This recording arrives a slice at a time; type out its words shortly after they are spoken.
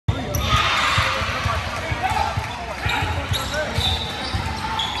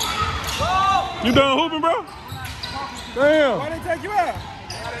You done hooping, bro? Damn. Why they take you out? I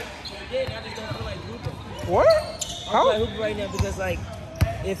just don't feel like hooping. What? I feel like hooping right now because, like,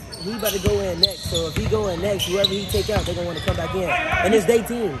 if he about to go in next, so if he go in next, whoever he take out, they're going to want to come back in. And it's their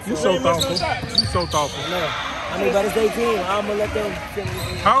team. You so thoughtful. You so thoughtful. No. I mean, but it's their team. I'm going to let them finish.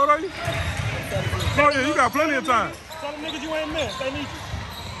 How old are you? Oh, yeah, you got plenty of time. Tell them niggas you ain't missed. They need you.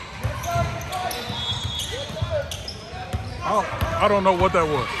 I don't know what that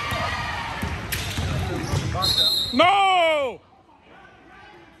was. No!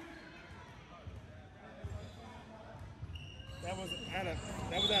 That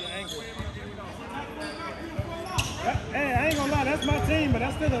was out of angle. Hey, I ain't gonna lie, that's my team, but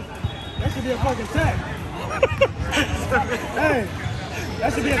that should be a fucking tag. Hey,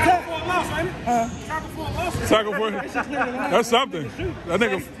 that should be a tag. Tackle for that's something. That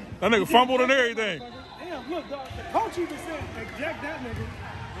nigga fumbled and everything. Damn, look, the coach even said, eject that nigga.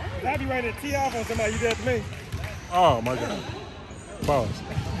 I'd be ready to tee off on somebody you did to me. Oh my God. Pause.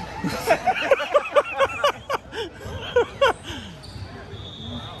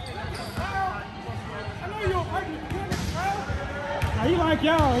 Now, he like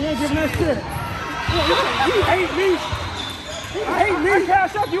y'all, he ain't giving that shit. You hate me. I hate me. I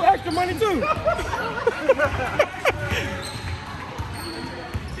cash up you extra money too.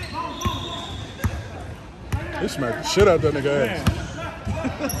 He smacked the shit out that nigga ass.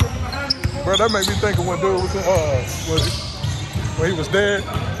 Bro, that made me think of when dude was when he was dead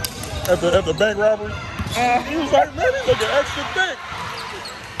at the bank robbery. He was like, man, he's looking extra thick.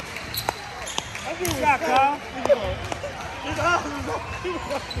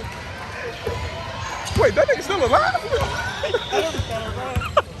 Wait, that nigga still alive?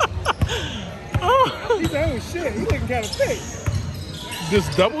 He said, oh shit, he looking kind of thick.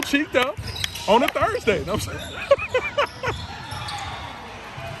 Just double cheeked up on a Thursday. You know what I'm saying?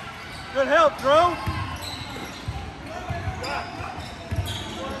 Good help, Drew.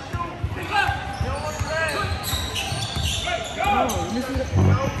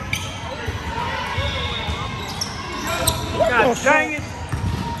 God dang it.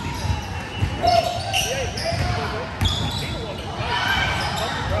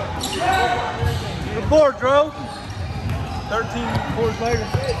 Good board, Drew. 13 boards later.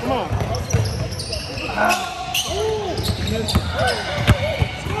 Come on.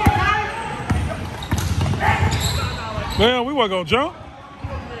 Man, we wasn't gonna jump.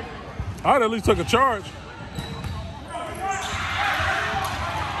 I'd at least took a charge.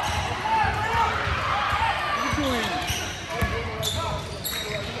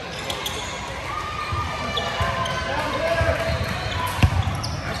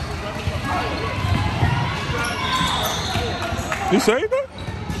 He saved it?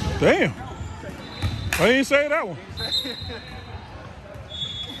 Damn. Why didn't he save that one?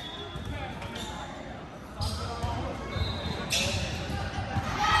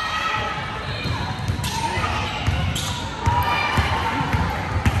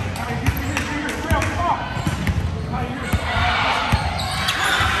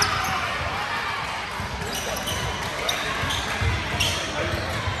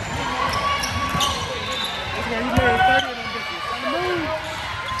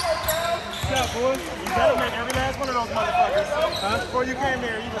 Before you came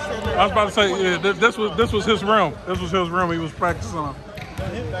here, you was sitting there. I was about to say, yeah, this was his room. This was his room he was practicing on.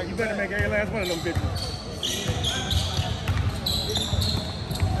 You better make every last one of them bitches.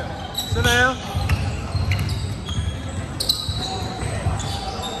 Sit down.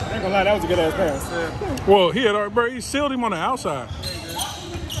 I ain't gonna lie, that was a good ass pass. Yeah. Well, he had, bro, he sealed him on the outside.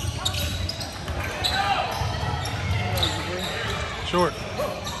 Short.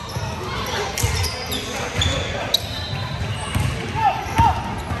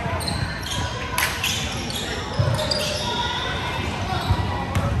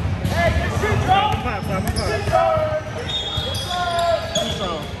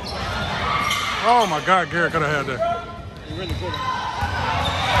 Oh my God, Garrett could have had that. He really could have.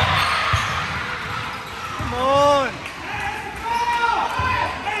 Come on.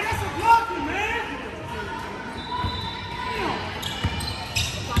 Hey, that's a blocker, man.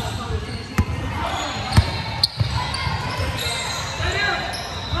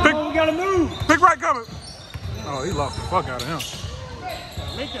 Pick, we gotta move. Pick right coming. Oh, he lost the fuck out of him.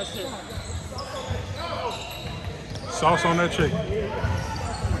 Make that shit. Sauce on that chicken.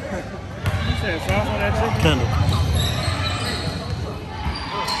 You said sauce on that chicken? Kendall.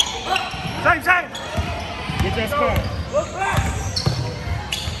 Same. Get that spot. Look back.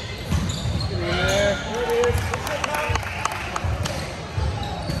 Yeah. There it is.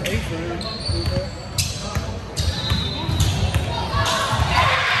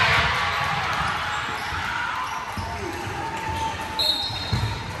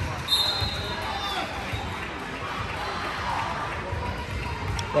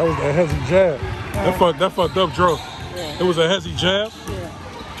 That was that hezzy jab. That fucked up Dro. Yeah. It was a hezzy jab. Yeah.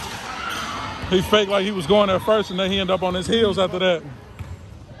 He faked like he was going there first, and then he ended up on his heels after that.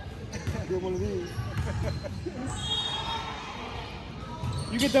 Get one of these.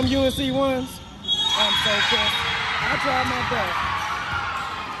 You get them UNC ones? I'm so pissed. I tried my best.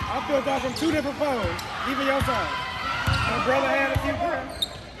 I filled out from 2 different phones, even your phone. My brother had a few friends.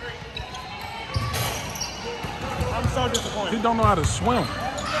 I'm so disappointed. He don't know how to swim.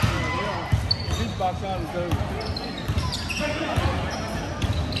 These box out is good.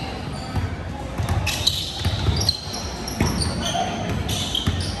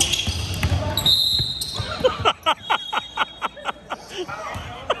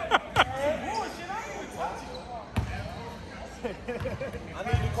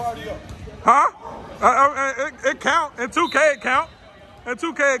 Huh? It count. In 2K it count. In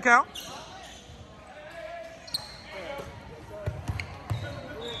 2K it count.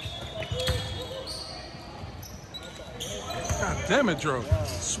 God damn it, Dro.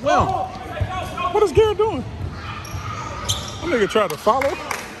 Swim. What is Garrett doing? That nigga tried to follow.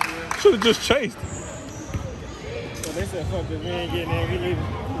 Should have just chased. So they said, fuck this, we ain't getting in, we leaving.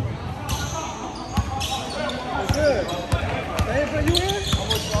 It's good. They ain't put you in?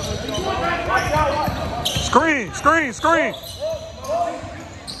 Screen, screen, screen.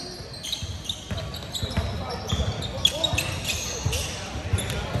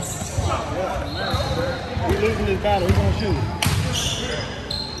 We losing this battle, we gonna shoot.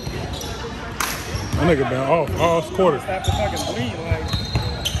 That nigga been off all quarter. Stop the fucking bleed, like,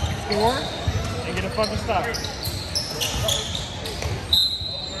 score and get a fucking stop.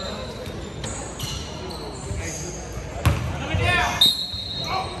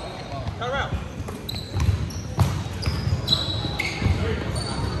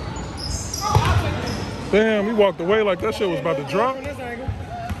 Damn, he walked away like that shit was about to drop. From this angle.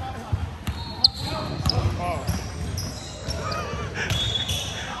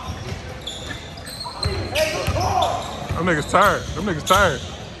 Them niggas tired. Them niggas tired.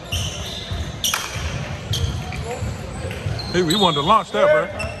 He wanted to launch that, bro.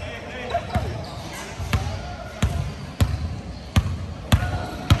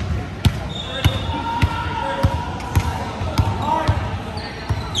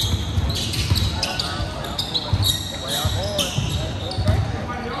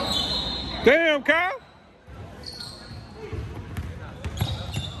 Damn, Kyle.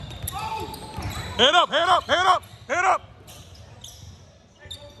 Head up, head up, head up, head up.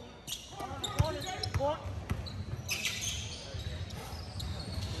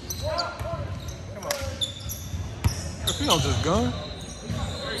 If he don't just gun.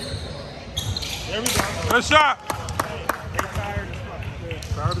 There we go. Good shot. They tired as fuck.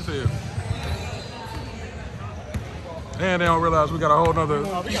 Tired as hell. And they don't realize we got a whole nother.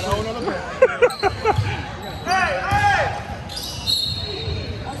 Oh, we got a whole nother ball.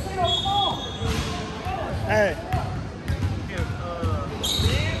 Hey.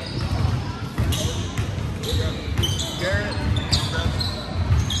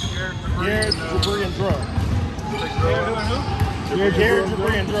 Garrett, Jabri, and Dro. Garrett,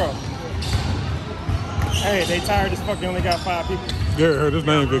 Jabri, and Dro. Hey, they tired as fuck. They only got 5 people. Garrett heard his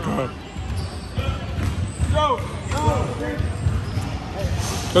name get called.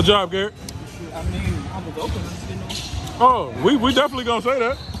 Good job, Garrett. I mean, I was open. Oh, we definitely gonna say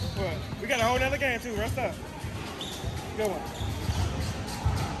that. What? We got a whole nother game too. Rest up. Good one.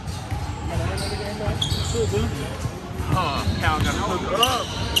 You got a whole nother game, bro? Cal got to hook up.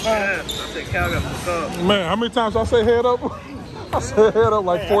 I said Cal got to hook up. Man, how many times I say head up? I said head up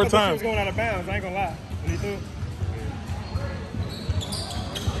like 4 I thought times. she was going out of bounds. I ain't gonna lie. When he threw it.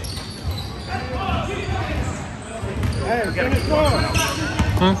 Hey, finish strong.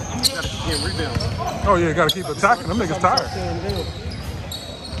 Got to get rebounds. Oh yeah, gotta keep attacking. Them niggas tired.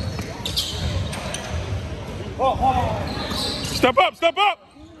 Step up, step up.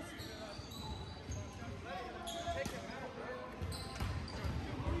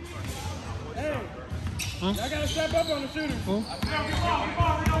 Hey, I gotta step up on the shooter.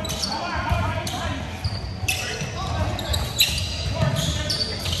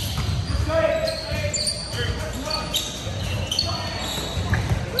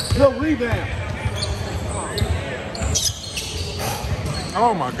 Good rebound.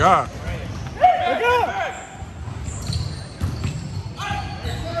 Oh my God. Look up.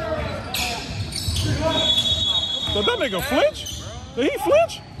 Did that nigga flinch? Did he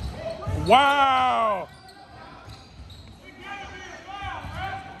flinch? Wow.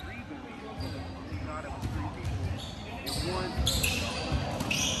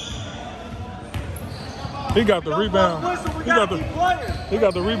 He got the rebound. He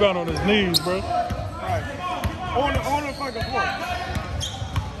got the rebound on his knees, bro. Right. On the fucking floor.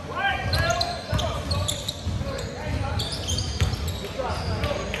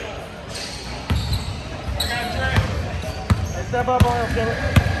 Hey, step up on him, Kevin.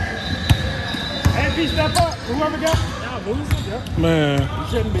 AP, step up. Whoever got it. Man. You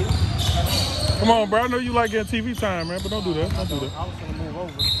shouldn't be. Come on, bro. I know you like getting TV time, man, but don't do that. Don't do that. I was gonna move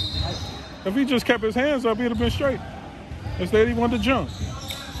over. If he just kept his hands up, he'd have been straight. Instead, he wanted to jump.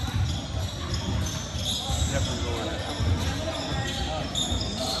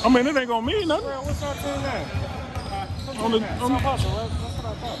 I mean, it ain't gonna mean nothing. Well, what's our team name? On the Hustle, right? That's what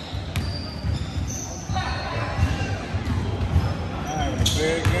I thought.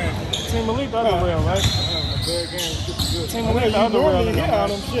 Big game. Team Elite the other way, right? Big game. Team Elite the other way. Yeah, all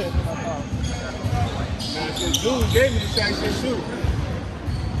them shit. Dude gave me the shot. He said, shoot.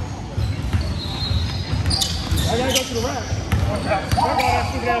 I gotta go to the rack. I got that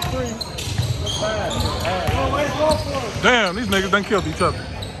stupid ass three. damn, these niggas done killed each other.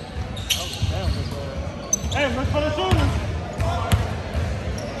 Hey, look for the shooters.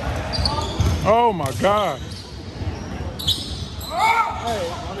 Oh my God. Hey,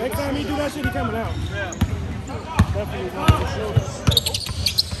 next time he do that shit, he coming out. Yeah. Definitely one of the shooters.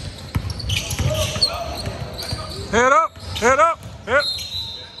 Head up, head up, head.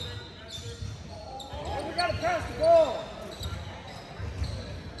 We gotta pass the ball.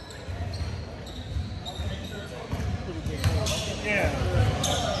 Yeah.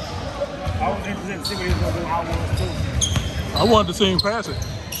 I was interested to see what he was gonna do. I was too. I wanted to see him pass it.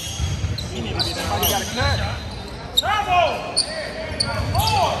 He need to be there. You gotta connect.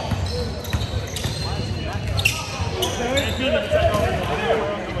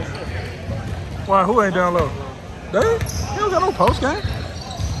 Why? Who ain't down low? They? He don't got no post game.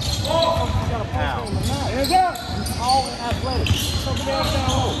 Hands up! All athletic. Something else down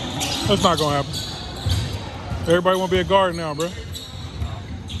low. That's not gonna happen. Everybody want to be a guard now, bro.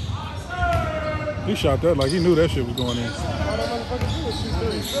 He shot that like he knew that shit was going in.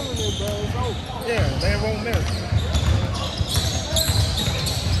 Yeah, they won't miss.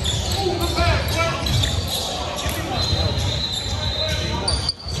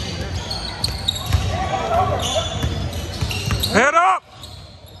 Head up!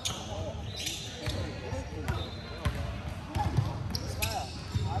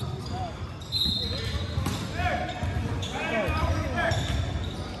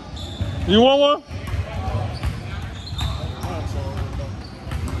 You want one?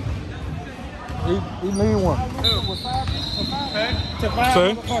 He need one. To five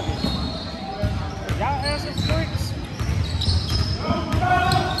Say? motherfuckers. Y'all asking for drinks?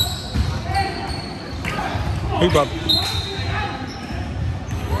 He about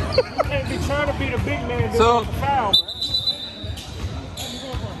You can't be trying to be the big man doing So- the foul, man.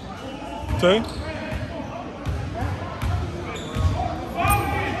 Say?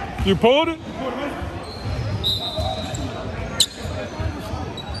 You pulled it?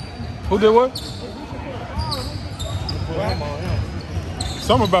 Who did what?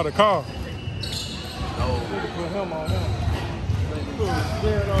 Something about a car. Put him on him.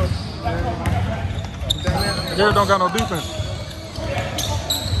 Garrett don't got no defense.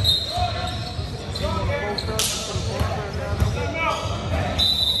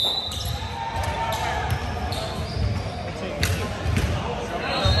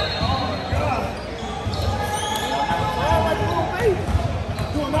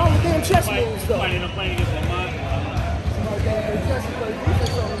 Doing all the damn chest moves, though.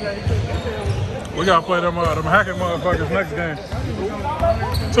 We gotta play them hacking motherfuckers next game.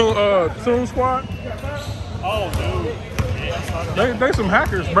 Toon Squad. Oh, dude. They some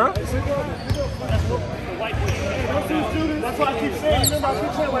hackers, bro. That's what I keep saying. Remember, I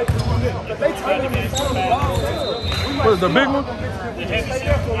keep saying, like, if they take them and throw the ball, What is the big one? stay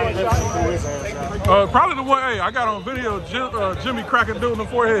there for one shot. Probably the one. Hey, I got on video Jimmy cracking dude in the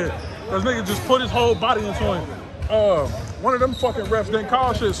forehead. This nigga just put his whole body into him. One of them fucking refs didn't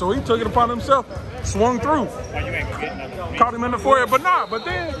call shit, so he took it upon himself, swung through, caught him in the forehead. But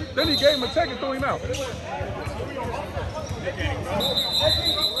then he gave him a tech and threw him out.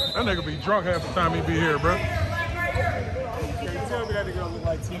 That nigga be drunk half the time he be here, bro. Can you tell me that nigga look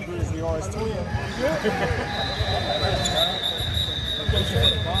like T Grizzly or his twin?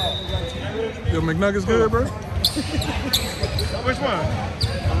 Yo, McNuggets good, bro? Which one?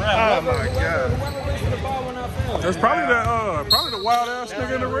 Oh my god. That's probably the wild ass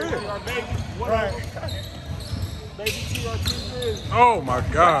nigga in the red. Right. Baby TRT Grizzly. Oh my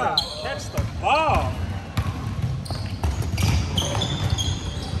god. Catch the ball.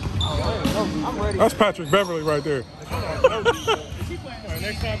 I'm ready. That's Patrick Beverly right there.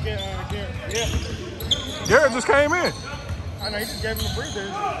 Next time, Garrett. Yeah. Garrett just came in. I know, he just gave him a breather. He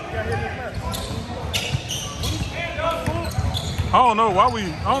got hit in his I don't know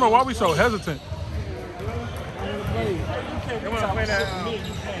why we so hesitant. They want to play that.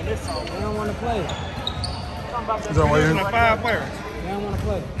 They don't want to play. Is that why you? Like 5 players. They don't want to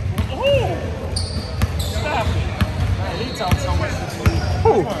play. Stop it. Man, he talks so much this week.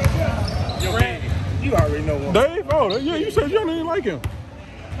 Who? Yo, Randy, you already know one. Dave? Oh, yeah, you said you don't even like him.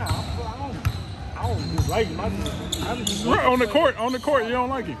 Nah, I don't just like him. I'm just Right, on the court, you don't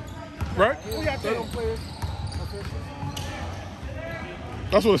like him. Right? We got 10 players.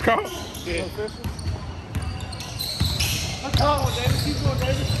 That's what it's called? Yeah. Let's call one, David. Keep going,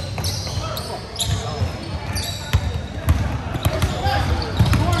 David.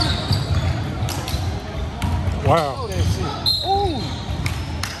 Wow. Oh, that shit. Ooh.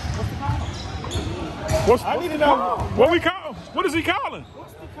 What's, I need to know. what we call? What is he calling?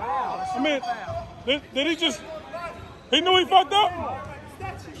 I mean, did he just? He knew he fucked up.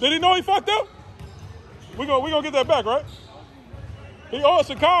 Did he know he fucked up? We gonna get that back, right? He owe us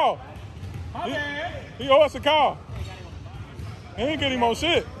a call. He owe us a call. He ain't get him on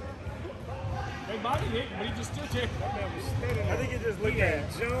shit. They body hit, but he just still checked. I think he just looked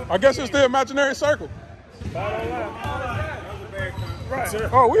at jump. I guess it's the imaginary circle. Right.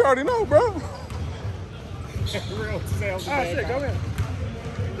 Oh, we already know, bro. Oh, shit, go in.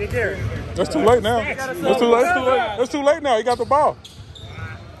 Get Garrett. That's too late now. That's too late now. He got the ball.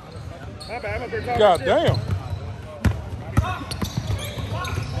 My bad. I'm up here talking God shit. damn.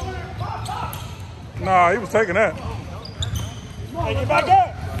 Nah, he was taking that. Hey, get back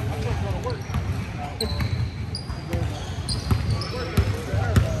up.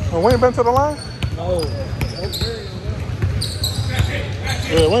 And we ain't been to the line? No.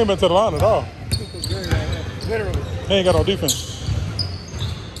 Yeah, we ain't been to the line at all. Literally. He ain't got no defense.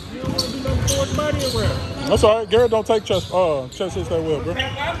 You don't want to do nothing for his body or where? That's all right. Garrett don't take chest hits that well, bro.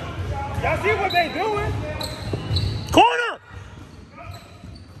 Y'all see what they doing? Corner!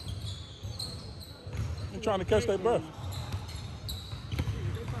 They're trying to catch their breath. You see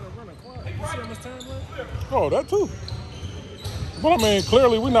how much time left? Oh, that too. But I mean,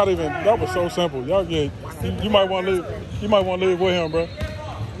 clearly we not even. That was so simple. Y'all get. You might want to leave. You might want to leave with him, bro.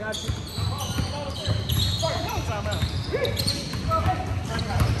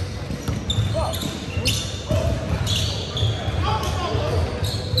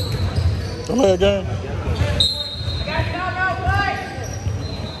 Delay a game.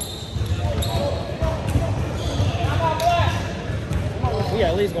 We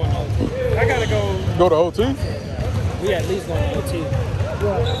at least going to OT. I gotta go. Go to OT. We at least going to OT. I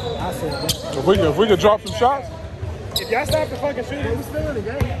said that. If we could drop some shots. If y'all stop the fucking shooting, we still in the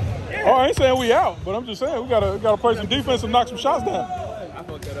game. Oh, I ain't saying we out, but I'm just saying we gotta play some defense and knock some shots down. I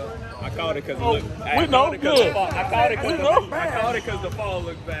fucked that up. I called it because Oh, we know, yeah. I called it We know. because the fall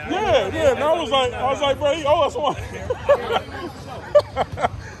looked bad. Yeah. And I was like, bro, he owe us one.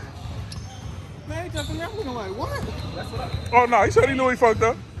 Man, he jumping there looking like, what? Oh no, he said he knew he fucked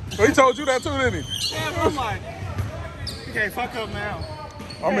up. But he told you that too, didn't he? Yeah, but I'm like, you can't fuck up now.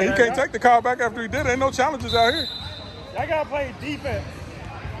 I mean, he can't take the call back after he did it. Ain't no challenges out here. Y'all gotta play defense.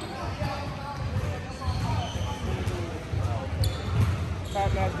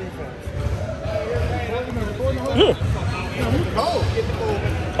 Top-notch defense. Yeah. Oh,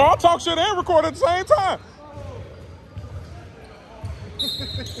 I'll talk shit and record at the same time.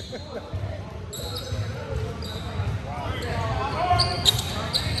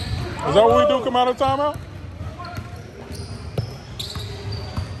 Is that what we do? Come out of timeout?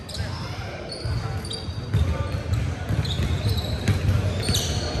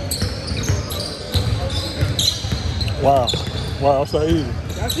 Wow, it's that easy.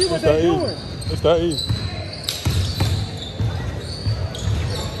 Y'all see what It's they that doing? easy. It's that easy.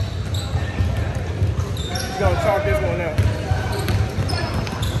 He's gonna talk this one out.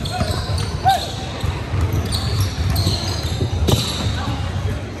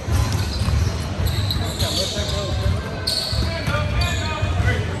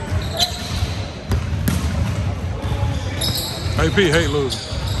 AP hate losing.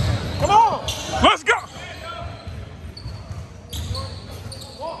 Come on! Let's go!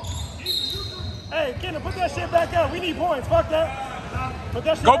 Hey, Kendall, put that shit back up. We need points. Fuck that. Put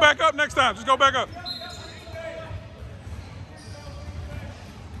that shit Go back up next time. Just go back up.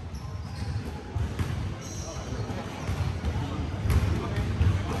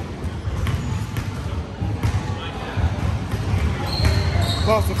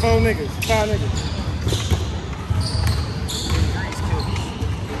 Lost to 5 niggas.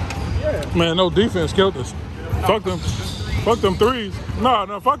 Man, no defense killed us. Fuck them. Fuck them threes.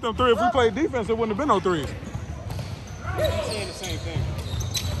 No, fuck them threes. If we played defense, it wouldn't have been no threes. I'm saying the same thing.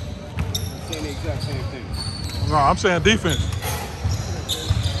 I'm saying the exact same thing. No, I'm saying defense.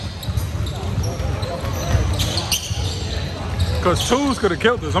 Because twos could have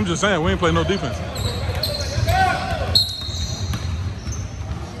killed us. I'm just saying, we ain't play no defense.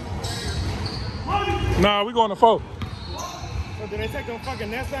 Nah, we going to 4. So did they take them fucking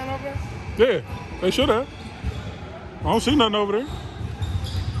nets down over there? Yeah, they should have. I don't see nothing over there.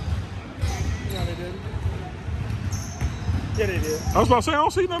 Yeah, they did. Yeah, they did. I was about to say, I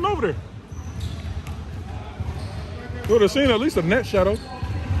don't see nothing over there. You would have seen at least a net shadow.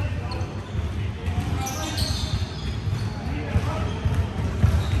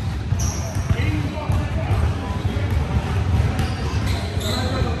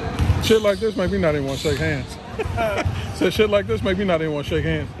 Shit like this make me not even want to shake hands. Said shit like this make me not even want to shake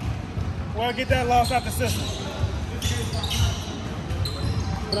hands. Well, get that loss out the system.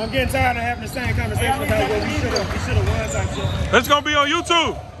 But I'm getting tired of having the same conversation about what we should have won type shit. It's gonna be on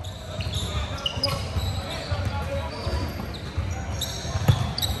YouTube.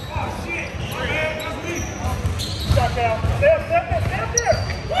 Step there.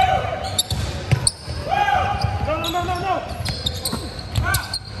 No.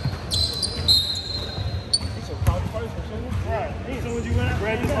 Right. So when you went out,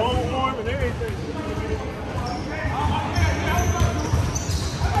 grab his whole form and everything.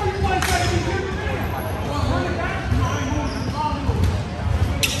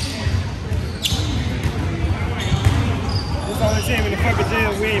 This only team in the fucking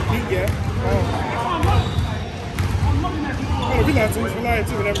jail we ain't beat yet. Oh, we not too much for lying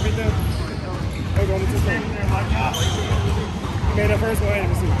too. We never beat them. We're going to this game. He made that first one. I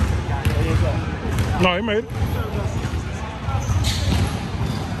didn't even see it. No, he made it.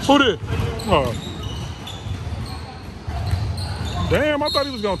 Who did? Oh. Damn, I thought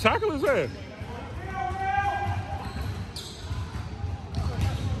he was gonna tackle his ass.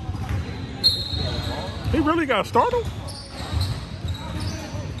 He really got startled?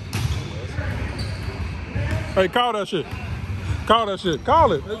 Hey, call that shit. Call that shit.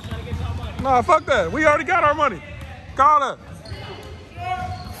 Call it. Nah, fuck that. We already got our money. Call that.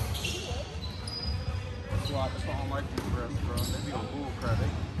 That's why I don't like these refs, bro. They be on bull crap.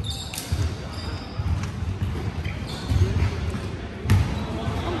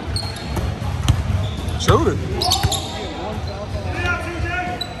 Shoot it.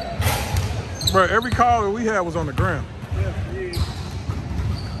 Bro, every call that we had was on the ground.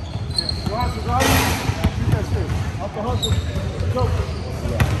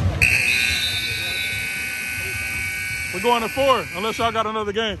 We're going to 4, unless y'all got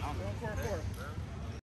another game.